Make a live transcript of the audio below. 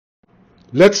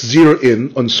Let's zero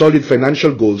in on solid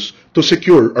financial goals to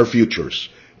secure our futures.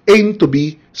 Aim to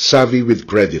be savvy with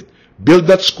credit. Build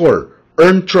that score,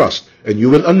 earn trust, and you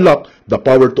will unlock the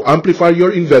power to amplify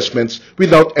your investments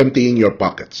without emptying your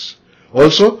pockets.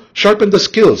 Also, sharpen the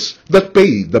skills that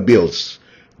pay the bills.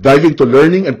 Dive into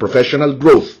learning and professional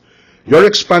growth. Your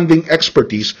expanding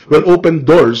expertise will open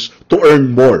doors to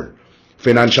earn more.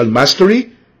 Financial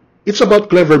mastery? It's about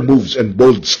clever moves and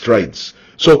bold strides.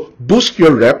 So boost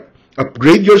your rep,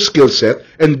 upgrade your skill set,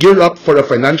 and gear up for a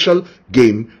financial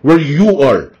game where you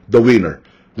are the winner.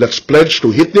 Let's pledge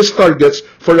to hit these targets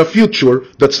for a future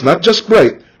that's not just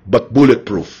bright, but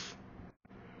bulletproof.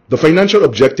 The financial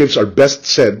objectives are best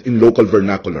said in local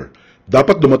vernacular.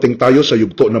 Dapat dumating tayo sa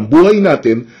yugto ng buhay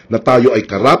natin na tayo ay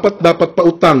karapat-dapat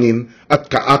pautangin at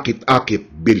kaakit-akit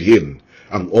bilhin.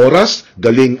 Ang oras,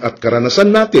 galing at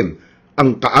karanasan natin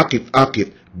ang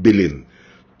kaakit-akit bilhin.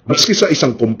 Maski sa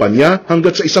isang kumpanya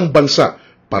hanggat sa isang bansa,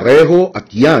 pareho at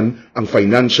yan ang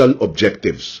financial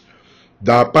objectives.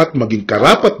 Dapat maging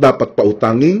karapat-dapat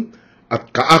pautangin at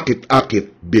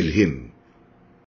kaakit-akit bilhin.